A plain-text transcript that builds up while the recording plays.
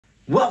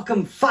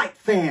Welcome fight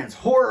fans,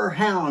 horror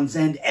hounds,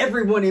 and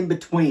everyone in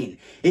between.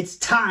 It's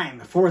time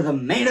for the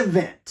main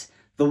event,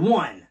 the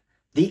one,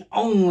 the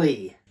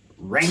only,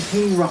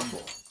 Ranking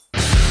Rumble.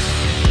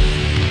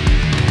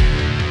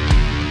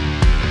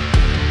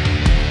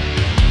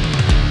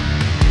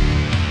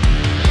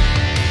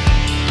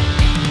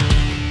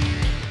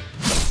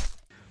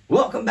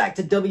 Welcome back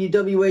to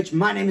WWH.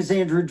 My name is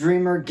Andrew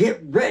Dreamer.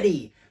 Get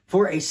ready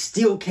for a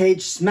steel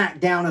cage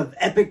smackdown of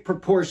epic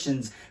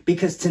proportions,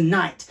 because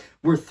tonight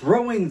we're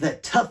throwing the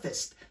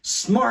toughest,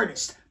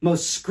 smartest,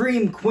 most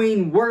scream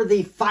queen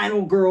worthy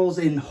final girls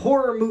in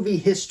horror movie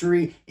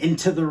history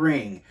into the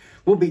ring.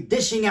 We'll be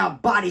dishing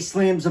out body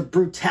slams of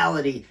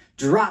brutality,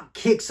 drop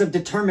kicks of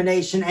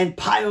determination, and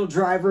pile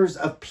drivers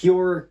of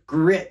pure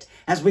grit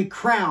as we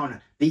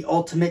crown the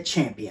ultimate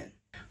champion.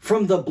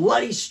 From the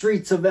bloody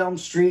streets of Elm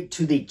Street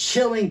to the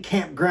chilling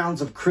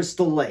campgrounds of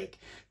Crystal Lake,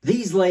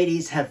 these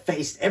ladies have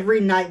faced every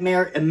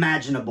nightmare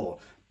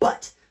imaginable.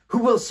 But who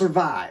will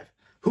survive?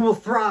 Who will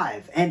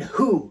thrive? And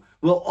who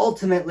will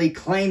ultimately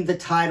claim the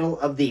title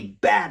of the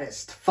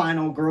baddest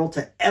final girl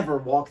to ever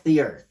walk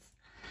the earth?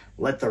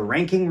 Let the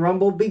Ranking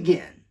Rumble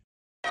begin.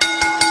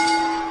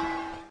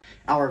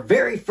 Our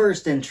very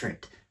first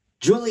entrant,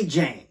 Julie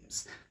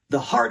James. The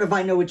heart of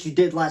I Know What You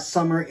Did Last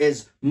Summer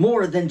is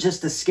more than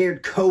just a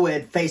scared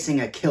co-ed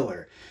facing a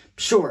killer.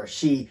 Sure,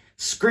 she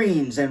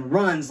screams and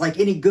runs like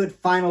any good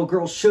final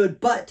girl should,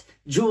 but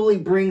Julie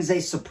brings a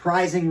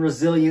surprising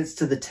resilience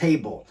to the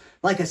table.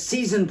 Like a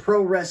seasoned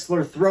pro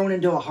wrestler thrown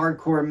into a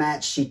hardcore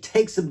match, she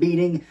takes a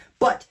beating,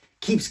 but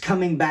keeps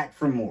coming back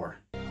for more.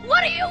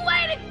 What are you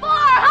waiting for,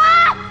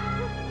 huh?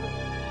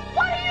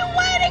 What are you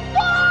waiting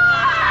for?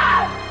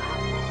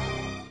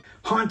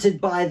 Haunted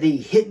by the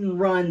hit and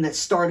run that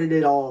started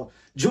it all,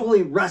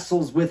 Julie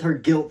wrestles with her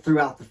guilt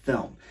throughout the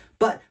film.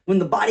 But when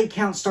the body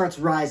count starts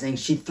rising,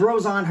 she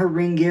throws on her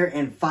ring gear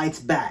and fights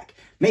back.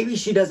 Maybe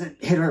she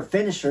doesn't hit her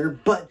finisher,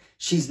 but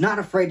she's not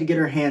afraid to get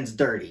her hands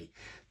dirty.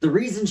 The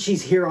reason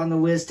she's here on the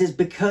list is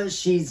because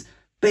she's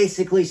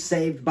basically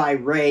saved by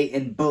Ray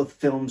in both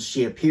films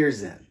she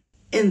appears in.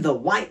 In the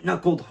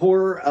white-knuckled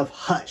horror of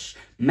Hush,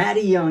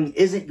 Maddie Young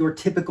isn't your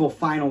typical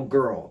final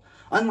girl.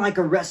 Unlike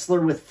a wrestler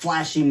with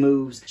flashy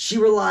moves, she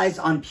relies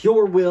on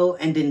pure will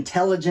and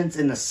intelligence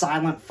in the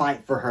silent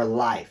fight for her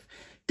life.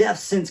 Deaf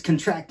since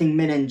contracting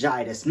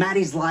meningitis,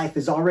 Maddie's life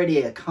is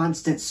already a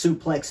constant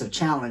suplex of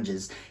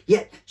challenges,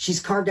 yet she's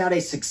carved out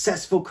a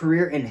successful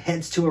career and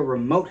heads to a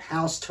remote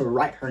house to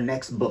write her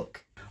next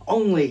book.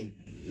 Only,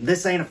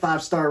 this ain't a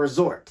five-star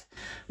resort.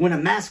 When a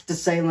masked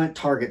assailant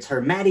targets her,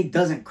 Maddie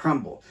doesn't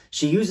crumble.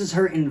 She uses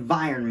her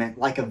environment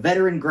like a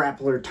veteran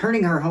grappler,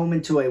 turning her home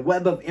into a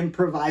web of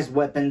improvised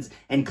weapons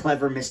and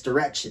clever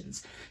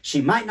misdirections.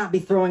 She might not be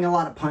throwing a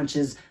lot of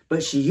punches,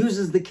 but she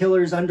uses the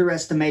killer's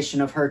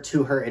underestimation of her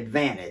to her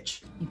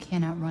advantage. You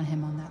can't outrun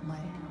him on that leg.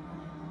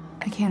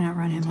 I can't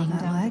outrun him on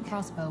that leg.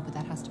 Crossbow, but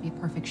that has to be a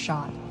perfect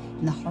shot.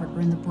 In the heart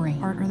or in the brain.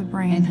 Heart or the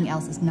brain. Anything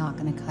else is not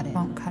going to cut it.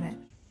 Won't cut it.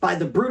 By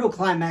the brutal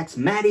climax,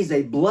 Maddie's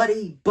a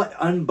bloody but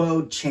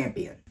unbowed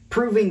champion,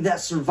 proving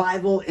that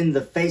survival in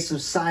the face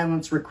of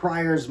silence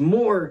requires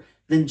more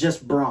than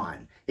just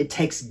brawn. It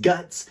takes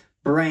guts,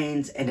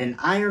 brains, and an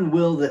iron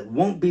will that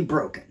won't be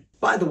broken.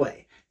 By the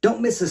way,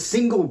 don't miss a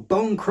single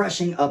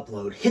bone-crushing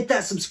upload. Hit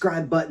that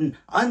subscribe button,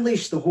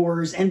 unleash the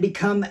horrors, and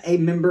become a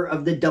member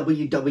of the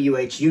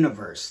WWH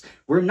Universe.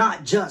 We're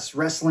not just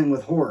wrestling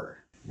with horror.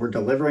 We're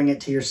delivering it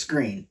to your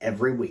screen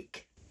every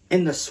week.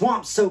 In the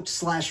swamp-soaked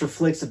slasher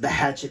flicks of the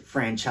Hatchet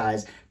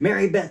franchise,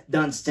 Marybeth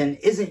Dunstan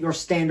isn't your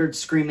standard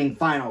screaming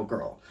final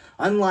girl.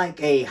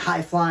 Unlike a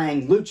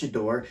high-flying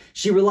luchador,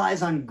 she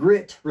relies on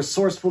grit,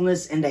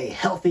 resourcefulness, and a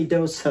healthy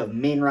dose of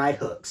mean right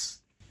hooks.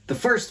 The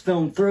first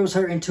film throws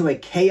her into a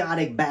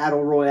chaotic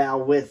battle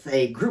royale with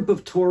a group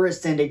of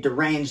tourists and a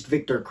deranged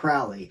Victor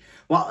Crowley.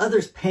 While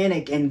others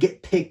panic and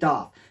get picked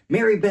off,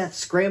 Marybeth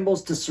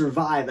scrambles to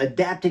survive,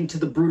 adapting to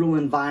the brutal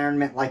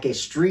environment like a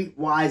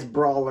streetwise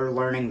brawler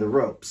learning the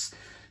ropes.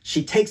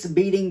 She takes a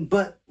beating,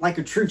 but like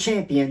a true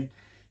champion,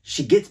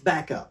 she gets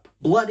back up,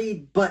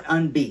 bloodied but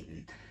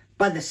unbeaten.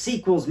 By the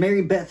sequels,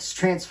 Marybeth's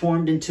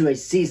transformed into a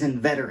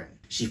seasoned veteran.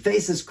 She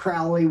faces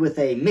Crowley with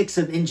a mix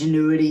of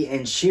ingenuity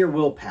and sheer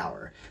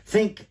willpower.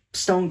 Think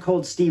Stone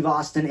Cold Steve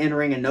Austin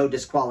entering a no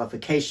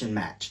disqualification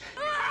match.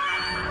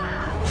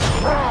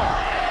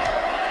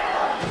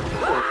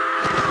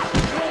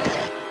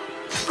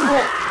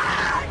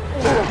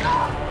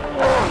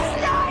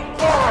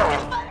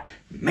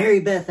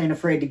 Marybeth ain't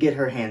afraid to get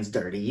her hands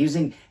dirty,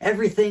 using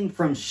everything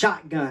from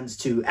shotguns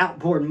to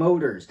outboard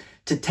motors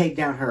to take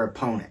down her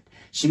opponent.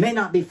 She may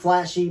not be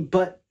flashy,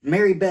 but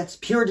Marybeth's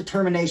pure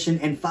determination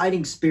and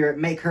fighting spirit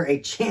make her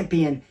a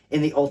champion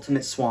in the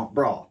ultimate swamp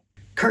brawl.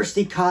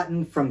 Kirsty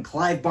Cotton from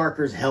Clive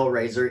Barker's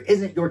Hellraiser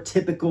isn't your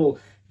typical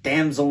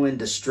damsel in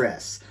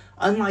distress.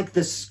 Unlike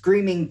the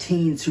screaming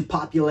teens who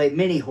populate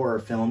many horror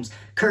films,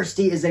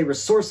 Kirsty is a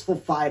resourceful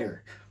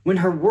fighter. When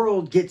her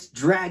world gets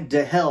dragged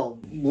to hell,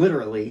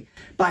 literally,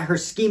 by her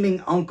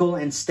scheming uncle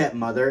and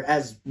stepmother,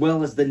 as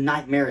well as the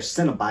nightmarish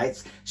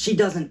Cenobites, she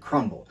doesn't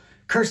crumble.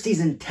 Kirsty's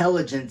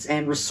intelligence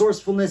and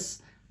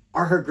resourcefulness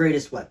are her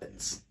greatest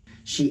weapons.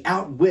 She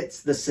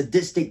outwits the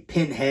sadistic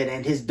Pinhead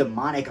and his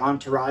demonic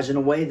entourage in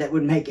a way that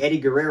would make Eddie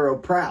Guerrero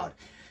proud.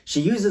 She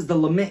uses the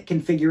lament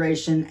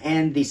configuration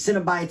and the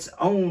Cenobite's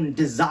own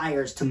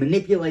desires to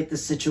manipulate the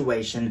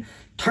situation,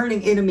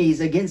 turning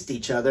enemies against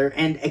each other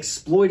and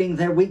exploiting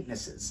their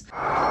weaknesses.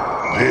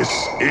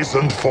 This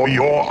isn't for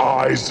your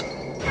eyes.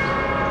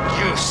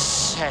 You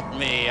set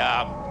me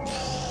up,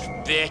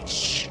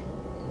 bitch.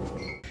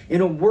 In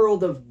a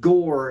world of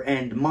gore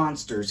and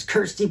monsters,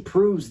 Kirsty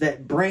proves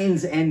that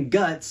brains and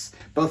guts,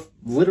 both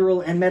literal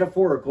and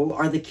metaphorical,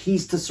 are the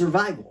keys to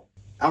survival.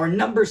 Our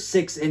number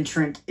 6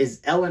 entrant is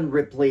Ellen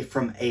Ripley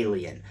from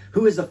Alien,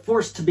 who is a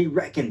force to be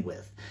reckoned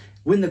with.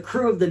 When the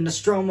crew of the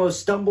Nostromo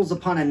stumbles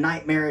upon a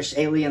nightmarish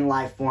alien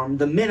life form,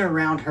 the men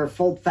around her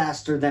fold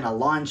faster than a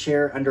lawn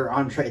chair under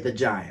Andre the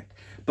Giant.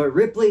 But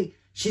Ripley,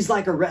 she's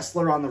like a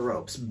wrestler on the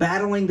ropes,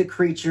 battling the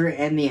creature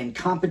and the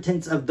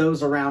incompetence of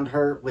those around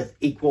her with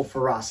equal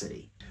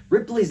ferocity.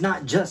 Ripley's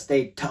not just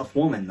a tough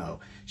woman, though.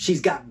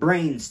 She's got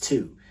brains,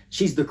 too.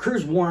 She's the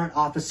crew's warrant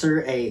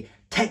officer, a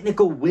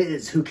technical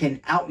whiz who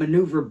can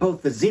outmaneuver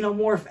both the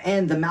xenomorph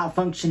and the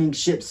malfunctioning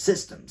ship's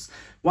systems.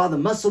 While the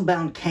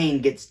muscle-bound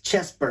Kane gets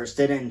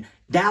chest-bursted and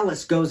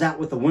Dallas goes out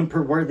with a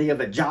whimper worthy of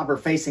a jobber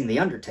facing the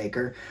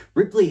Undertaker,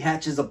 Ripley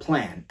hatches a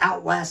plan,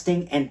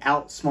 outlasting and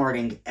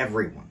outsmarting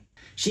everyone.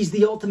 She's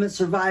the ultimate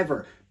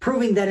survivor,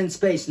 proving that in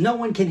space no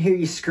one can hear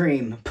you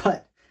scream,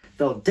 but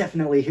they'll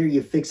definitely hear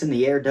you fixing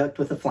the air duct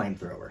with a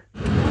flamethrower.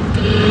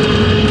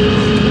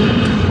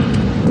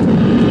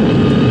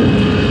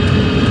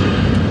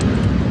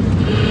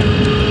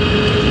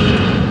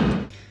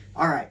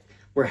 Alright,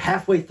 we're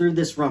halfway through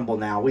this Rumble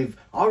now. We've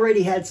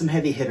already had some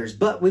heavy hitters,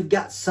 but we've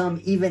got some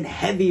even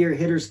heavier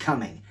hitters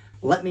coming.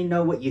 Let me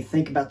know what you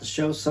think about the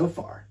show so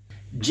far.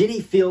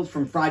 Ginny Field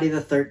from Friday the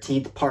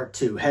 13th Part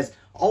 2 has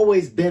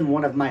always been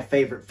one of my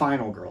favorite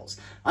final girls.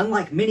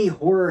 Unlike many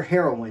horror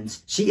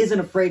heroines, she isn't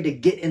afraid to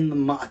get in the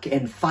muck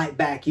and fight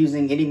back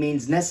using any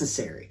means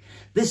necessary.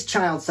 This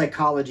child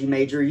psychology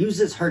major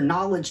uses her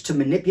knowledge to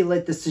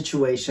manipulate the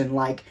situation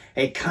like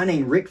a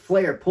cunning Ric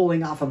Flair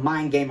pulling off a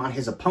mind game on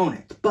his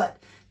opponent. But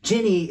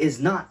Ginny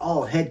is not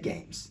all head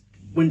games.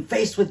 When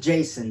faced with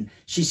Jason,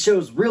 she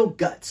shows real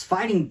guts,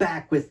 fighting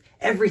back with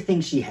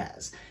everything she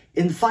has.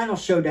 In the final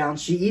showdown,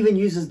 she even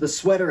uses the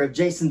sweater of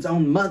Jason's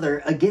own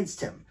mother against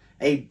him.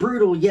 A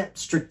brutal yet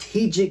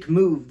strategic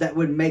move that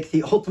would make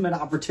the ultimate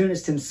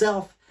opportunist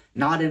himself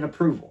nod in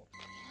approval.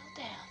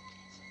 Kneel down.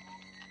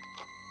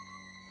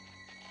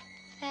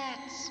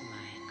 That's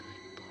my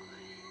good boy.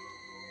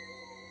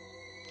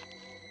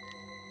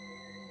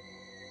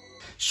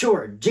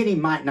 Sure, Ginny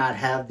might not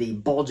have the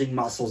bulging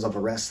muscles of a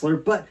wrestler,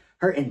 but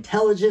her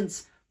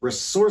intelligence,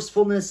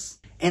 resourcefulness,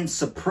 and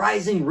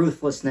surprising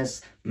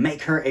ruthlessness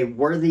make her a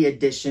worthy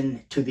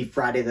addition to the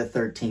Friday the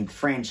 13th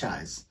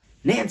franchise.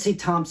 Nancy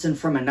Thompson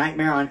from A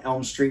Nightmare on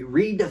Elm Street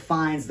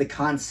redefines the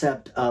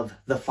concept of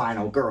the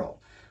final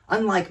girl.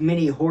 Unlike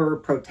many horror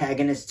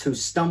protagonists who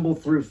stumble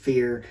through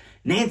fear,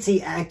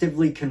 Nancy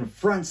actively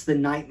confronts the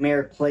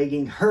nightmare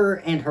plaguing her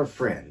and her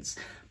friends.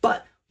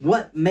 But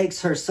what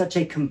makes her such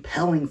a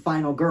compelling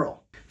final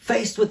girl?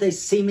 Faced with a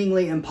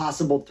seemingly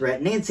impossible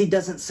threat, Nancy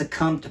doesn't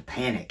succumb to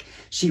panic.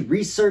 She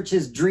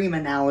researches dream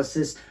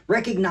analysis,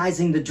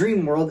 recognizing the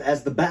dream world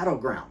as the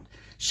battleground.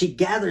 She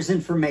gathers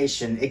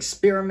information,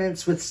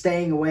 experiments with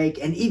staying awake,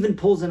 and even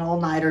pulls an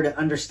all-nighter to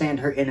understand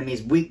her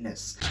enemy's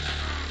weakness.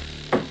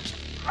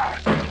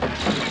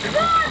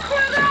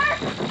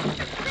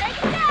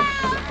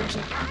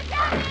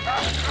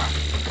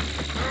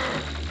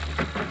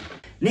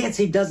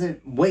 Nancy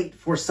doesn't wait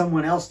for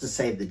someone else to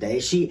save the day.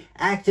 She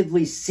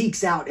actively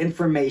seeks out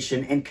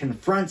information and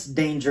confronts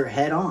danger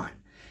head-on.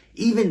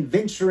 Even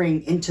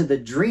venturing into the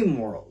dream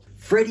world,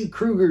 Freddy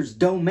Krueger's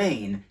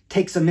domain,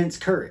 takes immense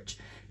courage.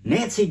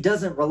 Nancy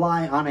doesn't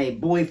rely on a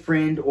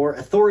boyfriend or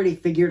authority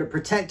figure to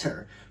protect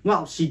her.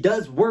 While she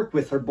does work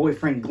with her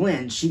boyfriend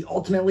Glenn, she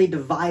ultimately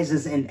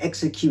devises and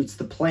executes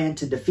the plan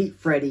to defeat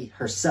Freddy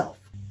herself.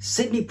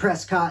 Sidney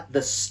Prescott,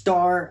 the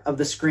star of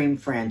the Scream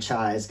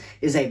franchise,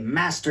 is a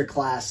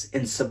masterclass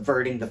in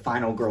subverting the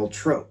final girl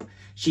trope.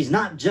 She's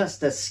not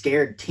just a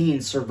scared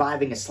teen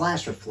surviving a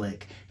slasher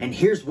flick, and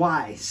here's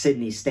why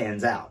Sidney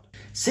stands out.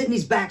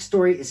 Sidney's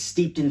backstory is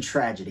steeped in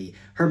tragedy.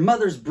 Her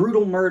mother's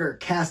brutal murder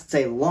casts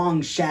a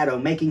long shadow,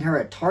 making her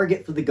a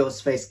target for the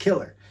Ghostface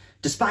killer.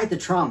 Despite the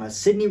trauma,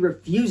 Sidney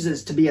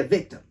refuses to be a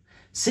victim.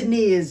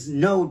 Sidney is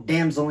no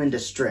damsel in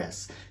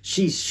distress.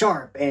 She's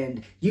sharp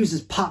and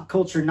uses pop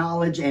culture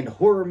knowledge and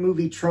horror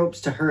movie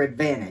tropes to her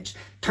advantage,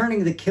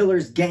 turning the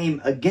killer's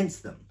game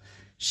against them.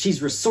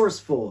 She's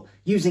resourceful,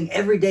 using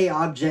everyday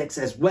objects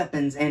as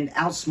weapons and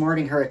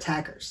outsmarting her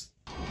attackers.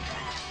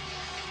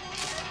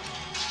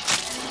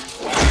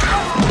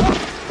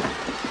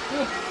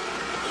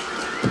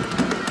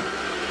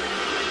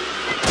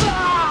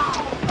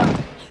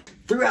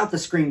 Throughout the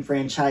Scream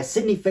franchise,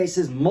 Sidney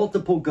faces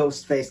multiple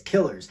Ghostface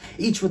killers,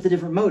 each with a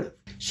different motive.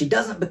 She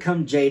doesn't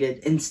become jaded.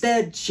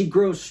 Instead, she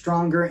grows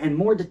stronger and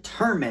more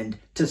determined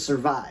to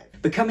survive.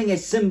 becoming a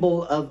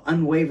symbol of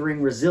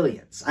unwavering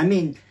resilience. I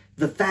mean,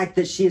 the fact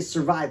that she has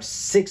survived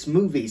 6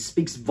 movies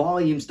speaks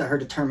volumes to her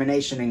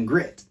determination and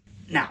grit.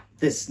 Now,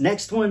 this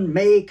next one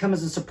may come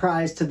as a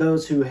surprise to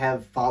those who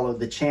have followed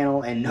the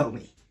channel and know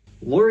me.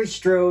 Laurie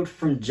Strode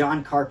from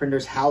John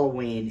Carpenter's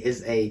Halloween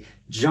is a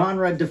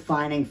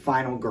genre-defining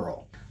final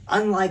girl.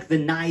 Unlike the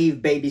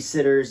naive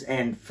babysitters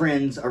and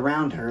friends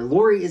around her,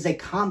 Laurie is a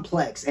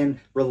complex and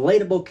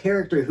relatable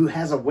character who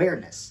has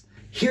awareness.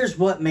 Here's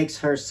what makes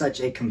her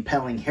such a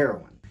compelling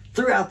heroine.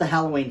 Throughout the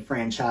Halloween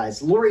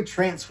franchise, Laurie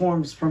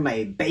transforms from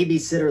a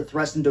babysitter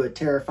thrust into a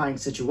terrifying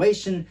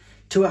situation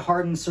to a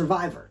hardened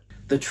survivor.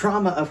 The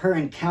trauma of her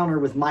encounter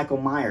with Michael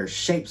Myers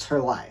shapes her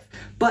life,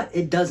 but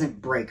it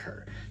doesn't break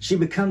her. She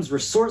becomes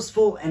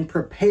resourceful and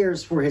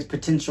prepares for his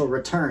potential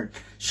return,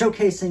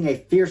 showcasing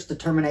a fierce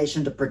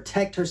determination to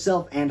protect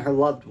herself and her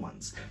loved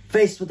ones.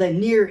 Faced with a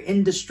near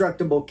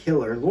indestructible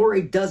killer,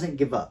 Laurie doesn't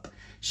give up.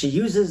 She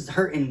uses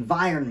her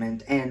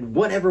environment and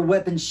whatever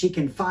weapons she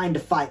can find to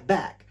fight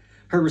back.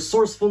 Her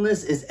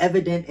resourcefulness is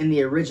evident in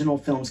the original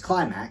film's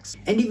climax,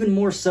 and even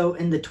more so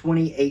in the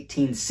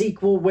 2018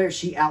 sequel, where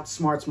she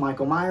outsmarts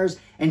Michael Myers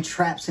and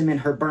traps him in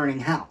her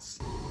burning house.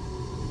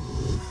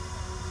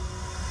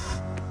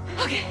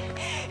 Okay,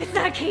 it's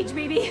not a cage,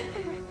 baby.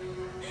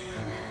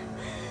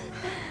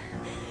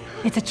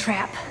 It's a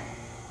trap.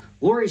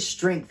 Laurie's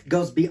strength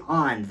goes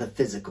beyond the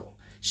physical.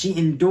 She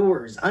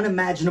endures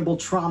unimaginable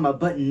trauma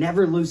but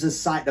never loses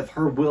sight of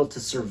her will to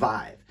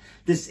survive.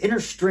 This inner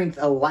strength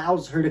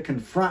allows her to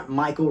confront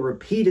Michael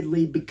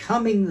repeatedly,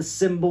 becoming the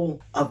symbol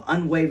of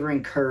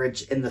unwavering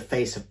courage in the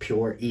face of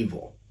pure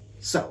evil.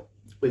 So,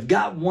 we've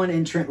got one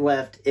entrant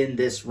left in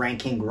this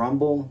ranking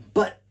rumble,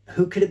 but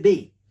who could it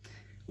be?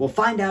 We'll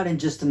find out in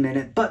just a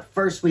minute, but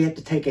first we have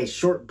to take a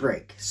short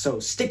break, so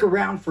stick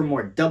around for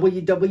more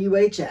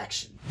WWH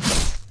action.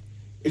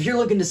 If you're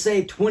looking to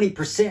save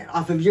 20%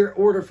 off of your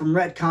order from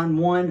Redcon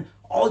 1,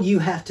 all you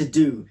have to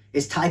do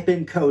is type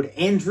in code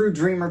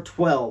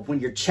AndrewDreamer12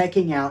 when you're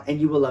checking out and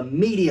you will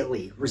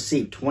immediately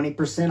receive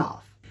 20%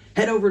 off.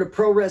 Head over to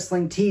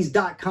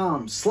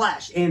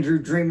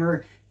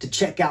ProWrestlingTees.com/AndrewDreamer to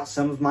check out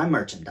some of my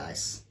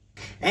merchandise.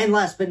 And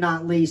last but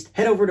not least,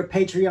 head over to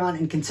Patreon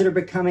and consider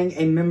becoming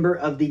a member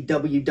of the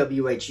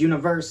WWH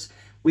Universe.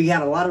 We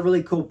got a lot of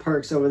really cool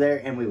perks over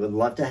there and we would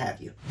love to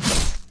have you.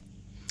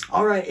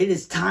 Alright, it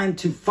is time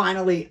to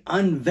finally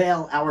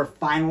unveil our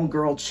final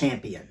girl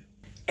champion.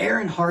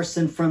 Erin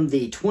Harson from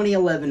the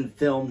 2011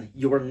 film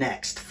You're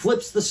Next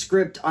flips the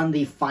script on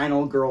the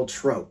final girl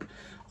trope.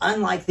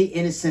 Unlike the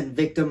innocent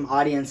victim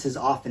audiences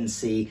often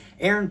see,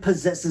 Erin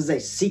possesses a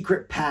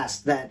secret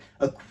past that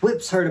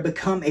equips her to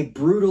become a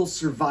brutal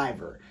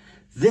survivor.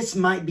 This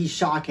might be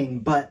shocking,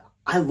 but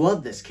I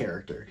love this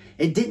character.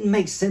 It didn't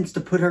make sense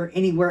to put her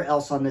anywhere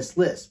else on this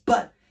list,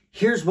 but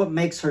here's what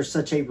makes her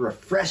such a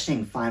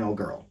refreshing final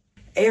girl.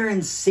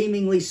 Erin's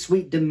seemingly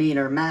sweet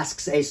demeanor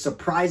masks a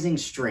surprising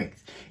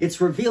strength.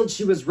 It's revealed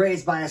she was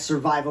raised by a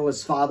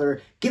survivalist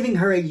father, giving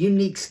her a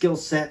unique skill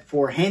set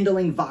for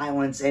handling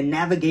violence and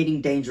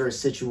navigating dangerous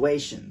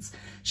situations.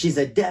 She's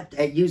adept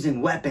at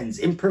using weapons,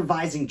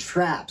 improvising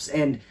traps,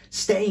 and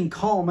staying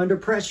calm under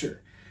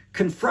pressure.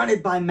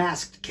 Confronted by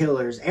masked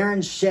killers,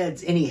 Erin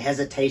sheds any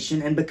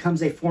hesitation and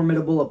becomes a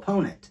formidable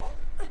opponent.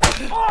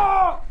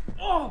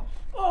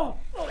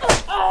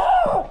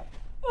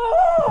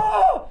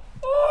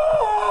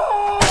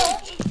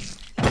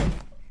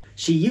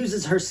 She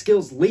uses her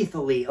skills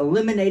lethally,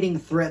 eliminating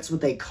threats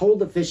with a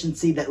cold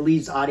efficiency that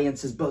leaves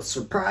audiences both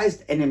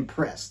surprised and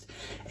impressed.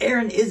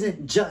 Erin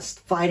isn't just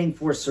fighting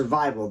for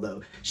survival,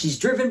 though. She's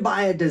driven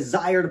by a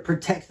desire to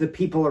protect the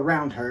people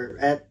around her,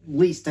 at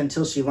least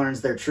until she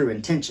learns their true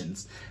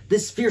intentions.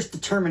 This fierce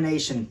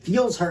determination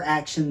fuels her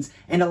actions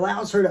and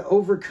allows her to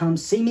overcome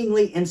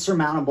seemingly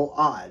insurmountable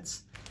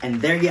odds. And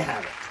there you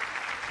have it.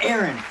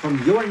 Erin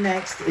from You're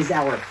Next is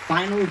our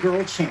final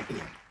girl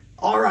champion.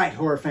 Alright,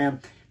 horror fam.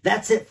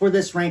 That's it for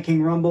this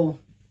ranking rumble.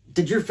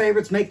 Did your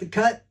favorites make the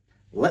cut?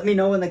 Let me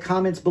know in the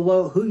comments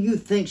below who you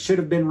think should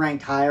have been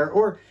ranked higher,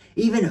 or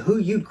even who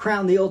you'd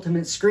crown the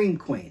ultimate Scream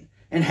Queen.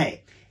 And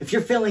hey, if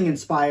you're feeling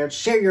inspired,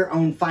 share your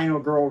own final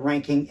girl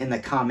ranking in the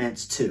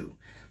comments too.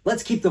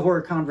 Let's keep the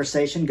horror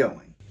conversation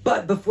going.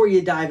 But before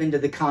you dive into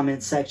the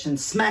comments section,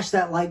 smash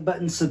that like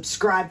button,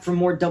 subscribe for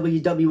more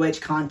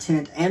WWH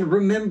content, and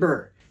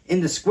remember,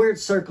 in the squared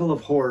circle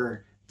of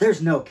horror,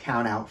 there's no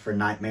count out for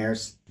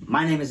nightmares.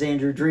 My name is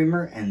Andrew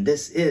Dreamer, and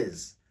this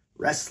is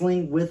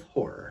Wrestling with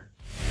Horror.